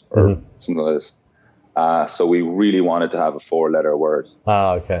Git or something like this. So we really wanted to have a 4-letter word,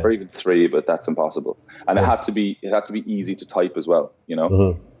 okay, or even 3, but that's impossible. And it had to be easy to type as well. You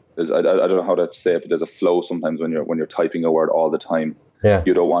know, I don't know how to say it, but there's a flow sometimes when you're typing a word all the time. Yeah,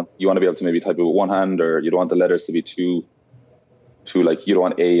 you want to be able to maybe type it with one hand, or you don't want the letters to be too like, you don't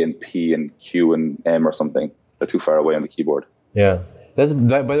want A and P and Q and M or something. They're too far away on the keyboard. Yeah. By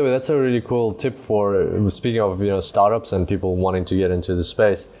the way, that's a really cool tip for speaking of startups and people wanting to get into the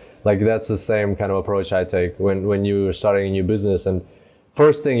space. Like that's the same kind of approach I take when you're starting a new business. And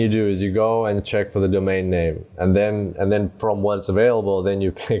first thing you do is you go and check for the domain name, and then from what's available, then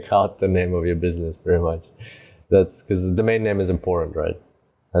you pick out the name of your business. Pretty much, that's because the domain name is important, right? It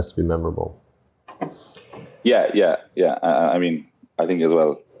has to be memorable. Yeah. I mean, I think as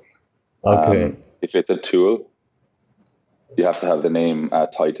well. Okay. If it's a tool, you have to have the name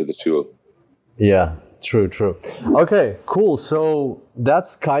tied to the tool. Yeah, true. Okay, cool. So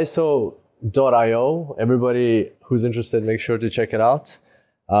that's Kaiso.io. Everybody who's interested, make sure to check it out.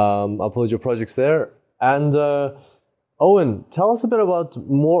 Upload your projects there. And Owen, tell us a bit about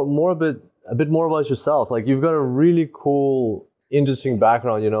a bit more about yourself. Like you've got a really cool, interesting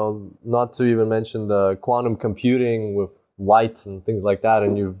background. Not to even mention the quantum computing with light and things like that.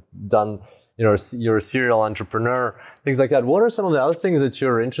 And you've done. You're a serial entrepreneur, things like that. What are some of the other things that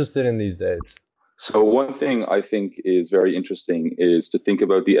you're interested in these days? So one thing I think is very interesting is to think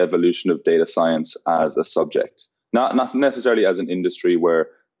about the evolution of data science as a subject, not necessarily as an industry where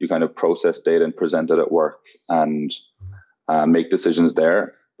you kind of process data and present it at work and make decisions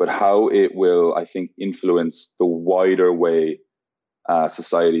there, but how it will, I think, influence the wider way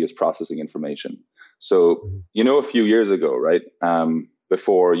society is processing information. So, a few years ago, right?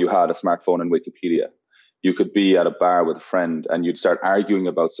 Before you had a smartphone and Wikipedia, you could be at a bar with a friend and you'd start arguing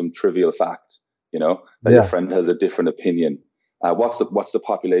about some trivial fact, that your friend has a different opinion. What's the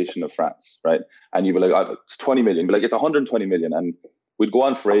population of France, right? And you'd be like, it's 20 million. Be like, it's 120 million. And we'd go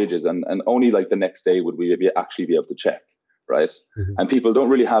on for ages, and only like the next day would we actually be able to check, right? Mm-hmm. And people don't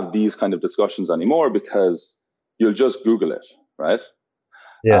really have these kind of discussions anymore because you'll just Google it, right?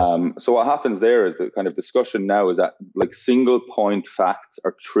 Yeah. So what happens there is the kind of discussion now is that like single point facts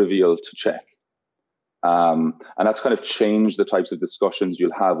are trivial to check. And that's kind of changed the types of discussions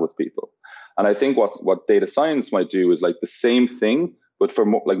you'll have with people. And I think what data science might do is like the same thing, but for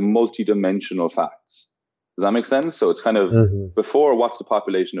like multi-dimensional facts. Does that make sense? So it's kind of before, what's the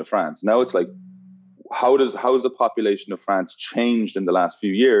population of France? Now it's like, how has the population of France changed in the last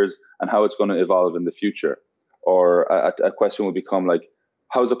few years and how it's going to evolve in the future? Or a question will become like,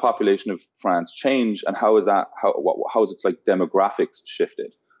 how's the population of France changed, and how is its like demographics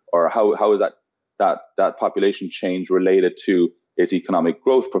shifted, or how is that population change related to its economic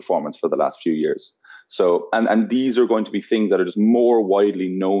growth performance for the last few years? So and these are going to be things that are just more widely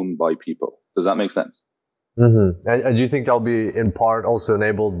known by people. Does that make sense? Mm-hmm. And do you think that'll be in part also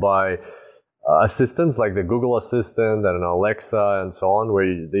enabled by assistants like the Google Assistant, I don't know, Alexa, and so on, where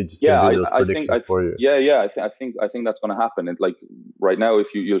they just can do those predictions for you? Yeah. I think that's going to happen. And like right now,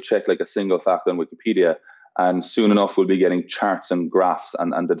 if you'll check like a single fact on Wikipedia, and soon enough we'll be getting charts and graphs,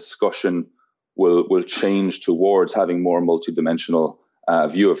 and the discussion will change towards having more multidimensional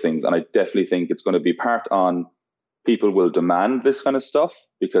view of things. And I definitely think it's going to be part on people will demand this kind of stuff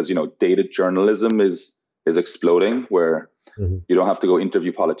because data journalism is exploding, where you don't have to go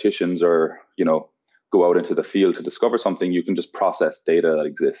interview politicians or go out into the field to discover something. You can just process data that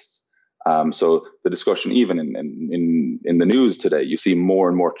exists. So the discussion, even in the news today, you see more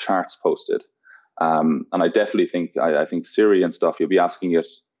and more charts posted. And I definitely think I think Siri and stuff, you'll be asking it,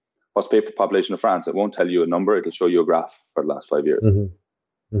 what's the population of France? It won't tell you a number. It'll show you a graph for the last 5 years.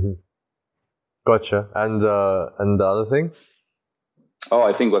 Gotcha. And the other thing? Oh,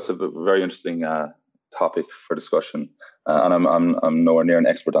 I think that's a very interesting topic for discussion, and I'm nowhere near an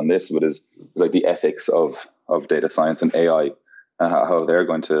expert on this, but is like the ethics of data science and AI, and how they're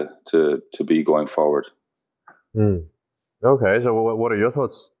going to be going forward. Okay, so what are your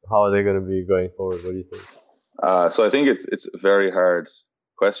thoughts? How are they going to be going forward? What do you think? So I think it's a very hard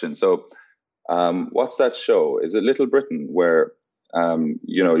question. So what's that show? Is it Little Britain where,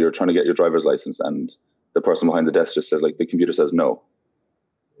 you're trying to get your driver's license and the person behind the desk just says, like, the computer says no.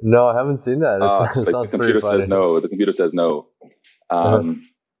 No, I haven't seen that. It sounds the computer says no. The computer says no.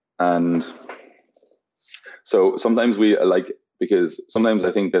 And so sometimes because sometimes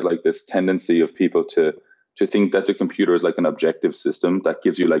I think that like this tendency of people to think that the computer is like an objective system that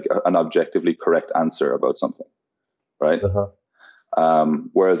gives you like an objectively correct answer about something, right?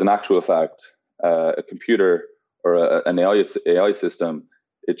 Whereas in actual fact, a computer or an AI system,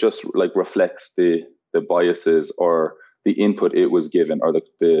 it just like reflects the biases or the input it was given, or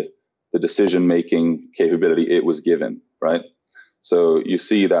the decision-making capability it was given, right? So you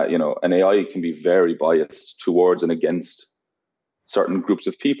see that, an AI can be very biased towards and against certain groups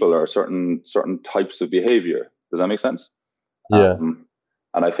of people or certain types of behavior. Does that make sense? Yeah.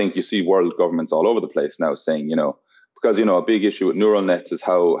 And I think you see world governments all over the place now saying, because, a big issue with neural nets is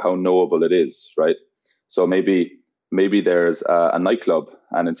how knowable it is, right? So maybe there's a nightclub,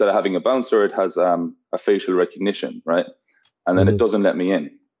 and instead of having a bouncer, it has a facial recognition, right? And then it doesn't let me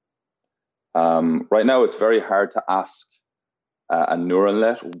in. Right now, it's very hard to ask a neural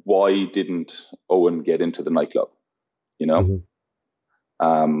net, why didn't Owen get into the nightclub?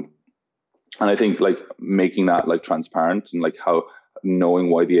 And I think like making that like transparent and like how knowing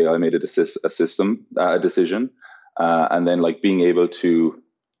why the AI made a decision, and then like being able to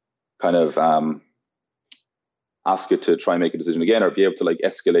kind of ask it to try and make a decision again, or be able to like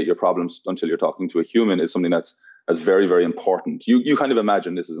escalate your problems until you're talking to a human is something that's very, very important. You kind of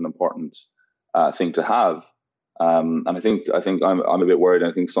imagine this is an important thing to have. And I think I'm a bit worried,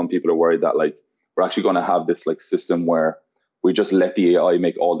 and I think some people are worried that like we're actually going to have this like system where we just let the AI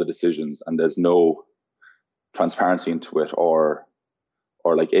make all the decisions and there's no transparency into it, or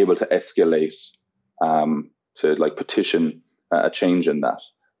like able to escalate to like petition a change in that.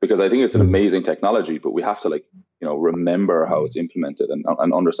 Because I think it's an amazing technology, but we have to like, remember how it's implemented and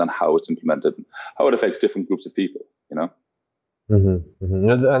understand how it's implemented, and how it affects different groups of people,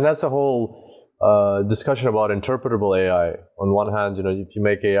 And that's a whole discussion about interpretable AI. On one hand, if you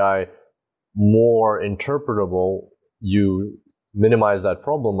make AI more interpretable, you minimize that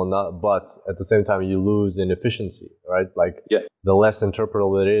problem on that, but at the same time, you lose in efficiency, right? Like the less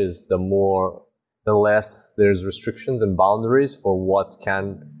interpretable it is, the less there's restrictions and boundaries for what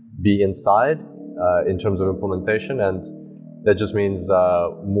can be inside in terms of implementation, and that just means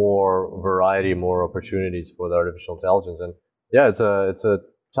more variety, more opportunities for the artificial intelligence. And it's a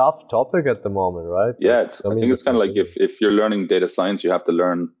tough topic at the moment, right? Yeah, I think it's kind of like if you're learning data science, you have to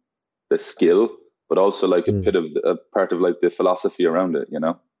learn the skill, but also like a part of like the philosophy around it,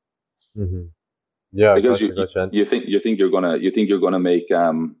 Yeah, because gotcha. you think you're gonna make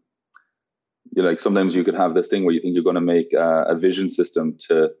like sometimes you could have this thing where you think you're gonna make a vision system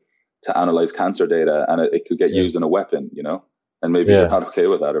to analyze cancer data, and it could get used in a weapon, and maybe you're not okay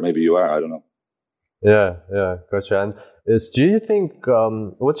with that, or maybe you are, I don't know. Yeah, gotcha. And do you think,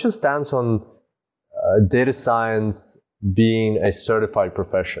 what's your stance on data science being a certified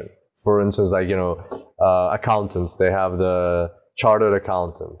profession? For instance, like, accountants, they have the chartered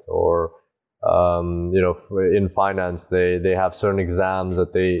accountant, or, in finance, they have certain exams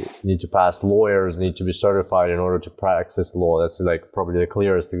that they need to pass. Lawyers need to be certified in order to practice law. That's like probably the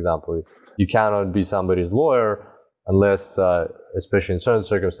clearest example. You cannot be somebody's lawyer unless, especially in certain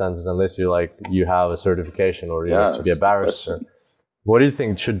circumstances, unless you have a certification, or you have to be a barrister. What do you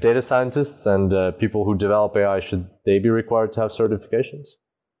think? Should data scientists and people who develop AI, should they be required to have certifications?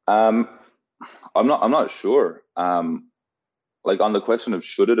 I'm not sure. Like on the question of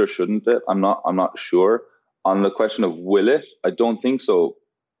should it or shouldn't it, I'm not sure. On the question of will it, I don't think so,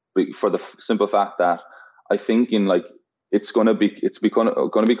 for the simple fact that I think it's going to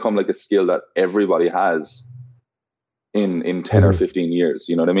become like a skill that everybody has in 10 or 15 years.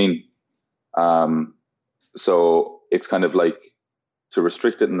 You know what I mean? So it's kind of like, to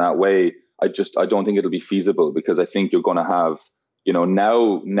restrict it in that way, I don't think it'll be feasible, because I think you're going to have,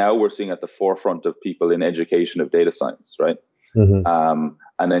 now we're seeing at the forefront of people in education of data science, right?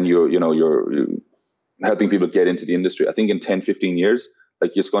 And then you're helping people get into the industry. I think in 10, 15 years,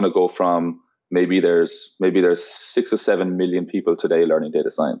 like it's going to go from maybe there's 6 or 7 million people today learning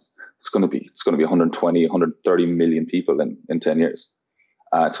data science. It's going to be 120, 130 million people in 10 years.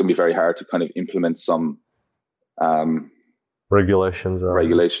 It's going to be very hard to kind of implement some regulations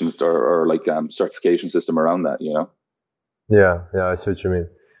or like certification system around that, Yeah, I see what you mean.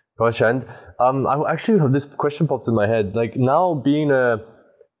 Gosh, and I actually have this question popped in my head. Like, now being a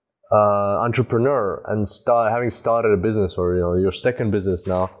entrepreneur and having started a business, or your second business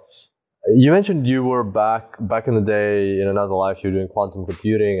now, You mentioned you were back in the day in another life. You were doing quantum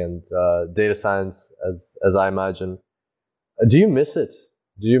computing and data science, as I imagine. Do you miss it?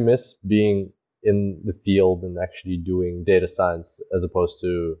 Do you miss being in the field and actually doing data science as opposed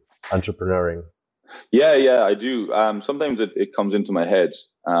to entrepreneuring? Yeah, I do. Sometimes it comes into my head,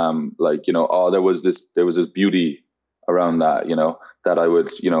 like, oh, there was this beauty around that, that I would,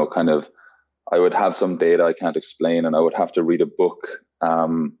 I would have some data I can't explain, and I would have to read a book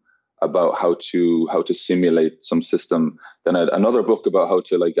about how to simulate some system. Then another book about how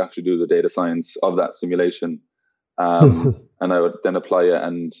to like actually do the data science of that simulation, and I would then apply it.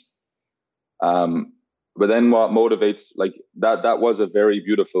 And but then what motivates, like that was a very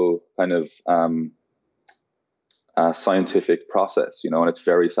beautiful kind of scientific process, and it's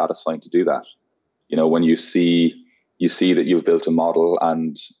very satisfying to do that. When you see that you've built a model,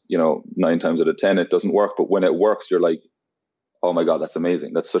 and 9 times out of 10 it doesn't work, but when it works, you're like, oh my God, that's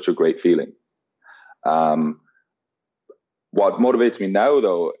amazing. That's such a great feeling. What motivates me now,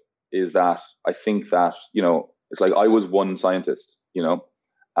 though, is that I think that, it's like I was one scientist,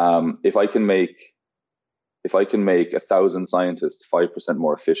 if I can make 1,000 scientists 5%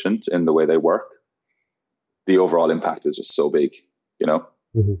 more efficient in the way they work, the overall impact is just so big,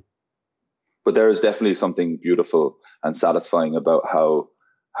 Mm-hmm. But there is definitely something beautiful and satisfying about how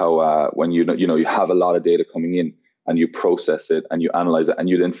when you have a lot of data coming in, and you process it and you analyze it, and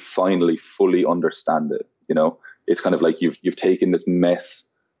you then finally fully understand it. It's kind of like you've taken this mess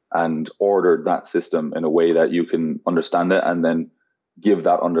and ordered that system in a way that you can understand it, and then give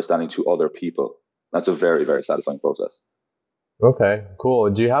that understanding to other people. That's a very, very satisfying process. Okay, cool.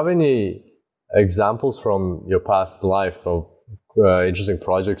 Do you have any examples from your past life of interesting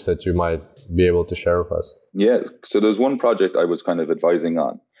projects that you might be able to share with us? Yeah. So there's one project I was kind of advising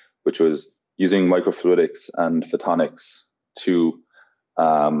on, which was using microfluidics and photonics to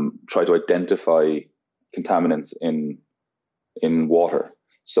try to identify contaminants in water.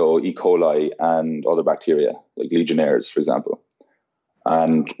 So E. coli and other bacteria, like Legionnaires, for example.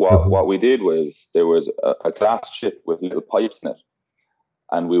 And what we did was, there was a glass chip with little pipes in it,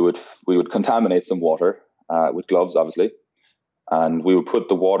 and we would contaminate some water with gloves, obviously, and we would put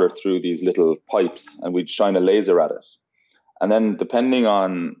the water through these little pipes, and we'd shine a laser at it, and then depending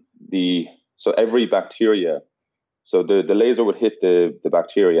on so every bacteria, so the laser would hit the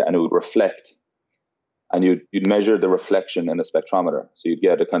bacteria, and it would reflect, and you'd measure the reflection in a spectrometer, so you'd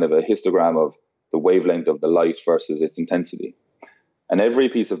get a kind of a histogram of the wavelength of the light versus its intensity. And every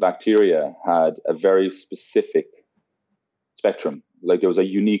piece of bacteria had a very specific spectrum, like there was a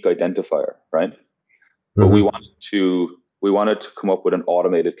unique identifier, right? Mm-hmm. But we wanted to come up with an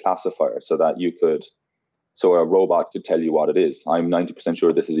automated classifier so that so a robot could tell you what it is. I'm 90%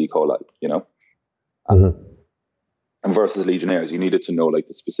 sure this is E. coli, Mm-hmm. And versus Legionnaires, you needed to know like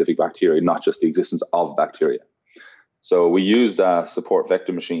the specific bacteria, not just the existence of bacteria. So we used support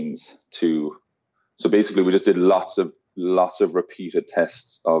vector machines so basically we just did lots of repeated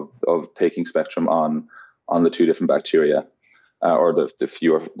tests of taking spectrum on the 2 different bacteria, or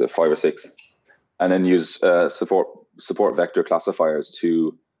the 5 or 6, and then use support vector classifiers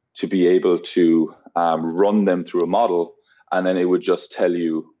to be able to run them through a model, and then it would just tell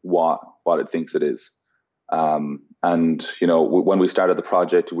you what it thinks it is. And when we started the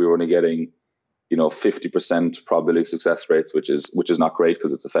project, we were only getting 50% probability success rates, which is not great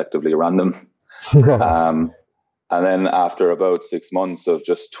because it's effectively random. And then after about 6 months of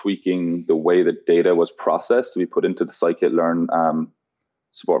just tweaking the way the data was processed to be put into the scikit-learn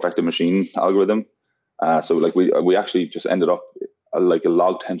support vector machine algorithm, so like we actually just ended up like a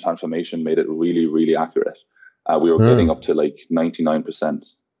log10 transformation made it really, really accurate. We were getting up to like 99%.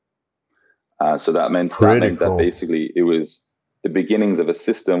 So that meant that basically it was the beginnings of a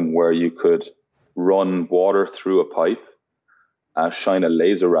system where you could run water through a pipe, shine a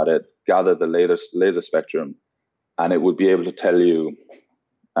laser at it, gather the laser spectrum, and it would be able to tell you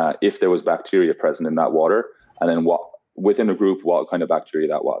if there was bacteria present in that water, and then within a group what kind of bacteria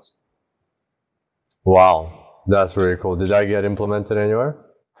that was. Wow, that's really cool. Did that get implemented anywhere?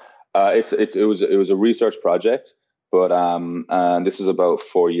 It was a research project, but and this is about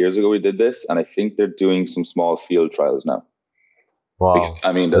 4 years ago we did this, and I think they're doing some small field trials now. Wow.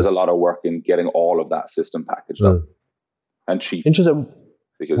 Because, there's a lot of work in getting all of that system packaged up and cheap. Interesting.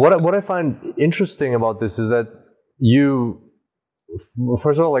 Because what I find interesting about this is that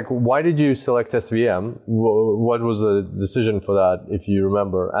first of all, like, why did you select SVM? What was the decision for that, if you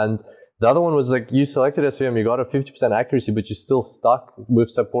remember? And the other one was like, you selected SVM, you got a 50% accuracy, but you still stuck with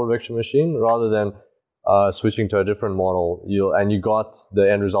support vector machine rather than switching to a different model. And you got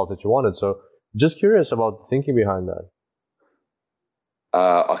the end result that you wanted. So just curious about the thinking behind that.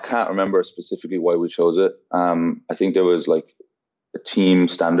 I can't remember specifically why we chose it. I think there was like a team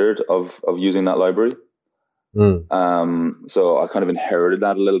standard of using that library. So I kind of inherited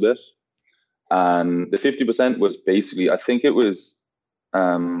that a little bit. And the 50% was basically, I think it was,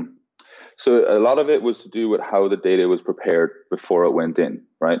 so a lot of it was to do with how the data was prepared before it went in,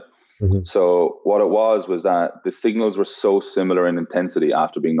 right? So what it was that the signals were so similar in intensity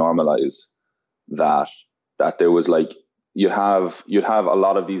after being normalized that there was like, you'd have a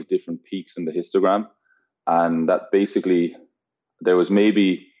lot of these different peaks in the histogram, and that basically there was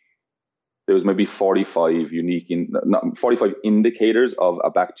maybe 45 45 indicators of a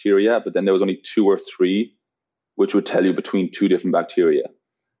bacteria, but then there was only 2 or 3 which would tell you between 2 different bacteria.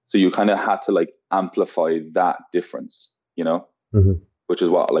 So you kind of had to like amplify that difference, which is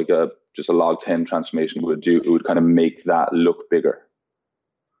what like just a log 10 transformation would do. It would kind of make that look bigger.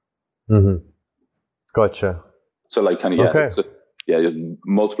 Gotcha. So like kind of, just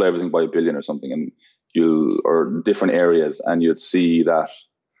multiply everything by 1 billion or something, and or different areas, and you'd see that,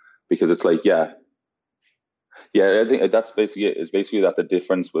 because it's like, I think that's basically it. It's basically that the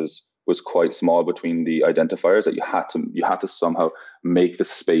difference was quite small between the identifiers, that you had to somehow make the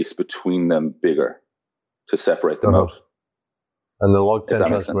space between them bigger to separate them out. And the log 10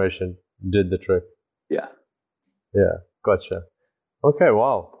 transformation did the trick. Yeah. Yeah. Gotcha. Okay.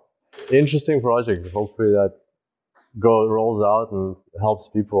 Wow. Interesting project. Hopefully that rolls out and helps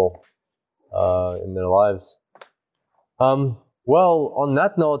people in their lives. Well, on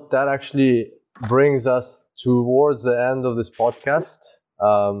that note, that actually brings us towards the end of this podcast.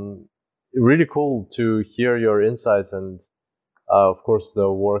 Really cool to hear your insights and, of course,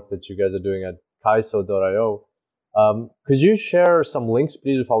 the work that you guys are doing at kaiso.io. Could you share some links,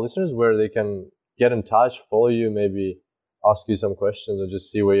 please, with our listeners where they can get in touch, follow you, maybe ask you some questions, or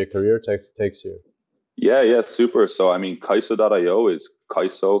just see where your career takes you? Yeah, super. So, I mean, kaiso.io is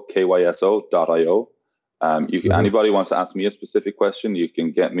kaiso, KYSO.io. Anybody wants to ask me a specific question, you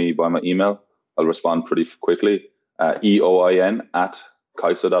can get me by my email. I'll respond pretty quickly.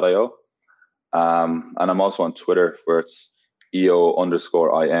 EOIN@kaiso.io. And I'm also on Twitter, where it's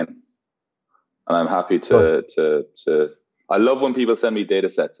EO_IN. And I'm happy to I love when people send me data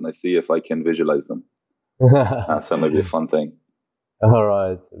sets and I see if I can visualize them. So that might be a fun thing. All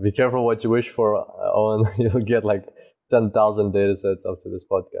right. Be careful what you wish for, Owen. You'll get like 10,000 data sets after this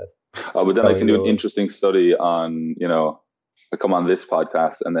podcast. But then I can do an interesting study on, I come on this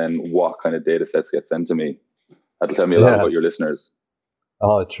podcast, and then what kind of data sets get sent to me. That'll tell me a lot about your listeners.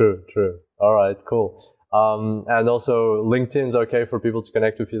 Oh, true. All right, cool. And also LinkedIn's okay for people to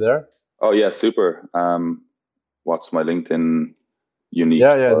connect with you there? Oh, yeah, super. What's my LinkedIn unique?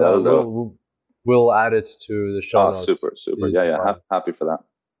 Yeah. We'll add it to the show notes. Super. Yeah. Happy for that.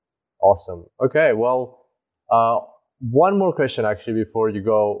 Awesome. Okay, well, one more question actually before you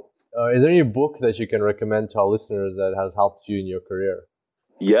go. Is there any book that you can recommend to our listeners that has helped you in your career?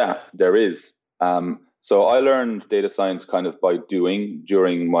 Yeah, there is. So I learned data science kind of by doing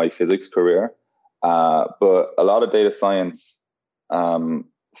during my physics career. But a lot of data science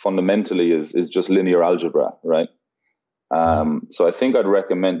fundamentally is just linear algebra, right? So I think I'd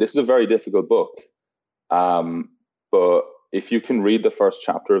recommend, this is a very difficult book. But if you can read the first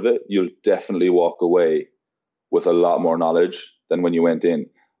chapter of it, you'll definitely walk away with a lot more knowledge than when you went in.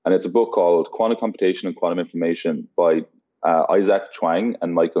 And it's a book called Quantum Computation and Quantum Information by Isaac Chuang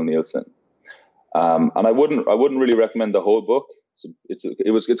and Michael Nielsen. And I wouldn't really recommend the whole book.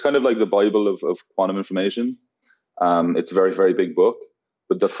 It's kind of like the Bible of quantum information. It's a very, very big book,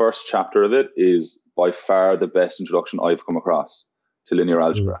 but the first chapter of it is by far the best introduction I've come across to linear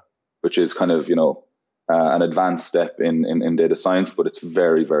algebra, which is kind of, an advanced step in data science, but it's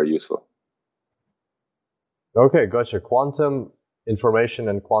very, very useful. Okay, gotcha. Quantum information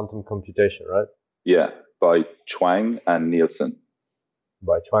and quantum computation, right? Yeah, by Chuang and Nielsen.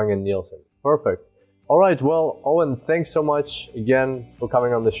 Perfect. All right, well, Owen, thanks so much again for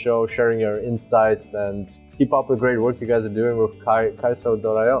coming on the show, sharing your insights, and keep up the great work you guys are doing with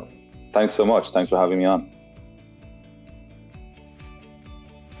kaiso.io. Thanks so much. Thanks for having me on.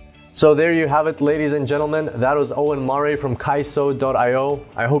 So there you have it, ladies and gentlemen. That was Owen Murray from kaiso.io.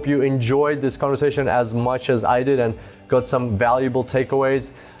 I hope you enjoyed this conversation as much as I did and got some valuable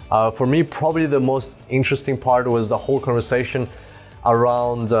takeaways. For me, probably the most interesting part was the whole conversation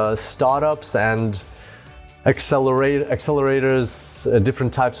around startups and accelerators,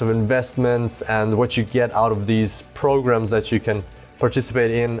 different types of investments, and what you get out of these programs that you can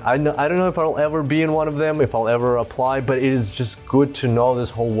participate in. I don't know if I'll ever be in one of them, if I'll ever apply, but it is just good to know this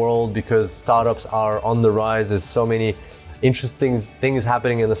whole world because startups are on the rise. There's so many interesting things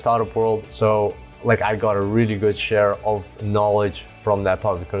happening in the startup world. So I got a really good share of knowledge from that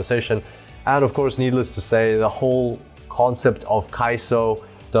part of the conversation. And of course, needless to say, the whole concept of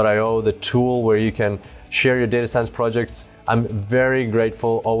Kaiso.io, the tool where you can share your data science projects, I'm very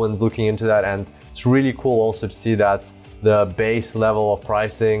grateful Owen's looking into that, and it's really cool also to see that the base level of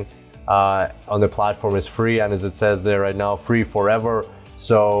pricing on the platform is free, and as it says there right now, free forever.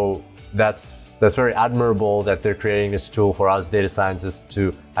 So that's very admirable that they're creating this tool for us data scientists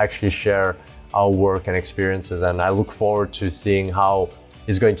to actually share our work and experiences, and I look forward to seeing how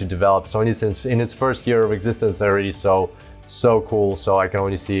it's going to develop. So it's in its first year of existence already, so cool. So I can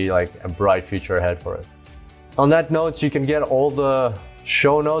only see like a bright future ahead for it. On that note, you can get all the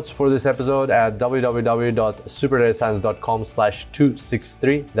show notes for this episode at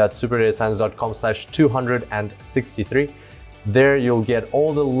www.superdatascience.com/263. That's superdatascience.com/263. There you'll get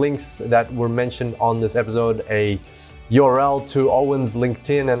all the links that were mentioned on this episode, a URL to Owen's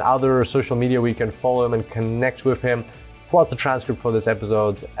LinkedIn and other social media where you can follow him and connect with him, plus a transcript for this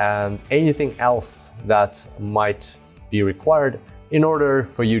episode and anything else that might be required in order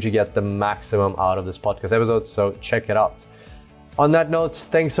for you to get the maximum out of this podcast episode. So check it out. On that note,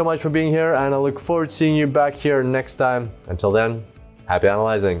 thanks so much for being here, and I look forward to seeing you back here next time. Until then, happy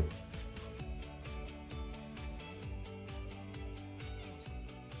analyzing.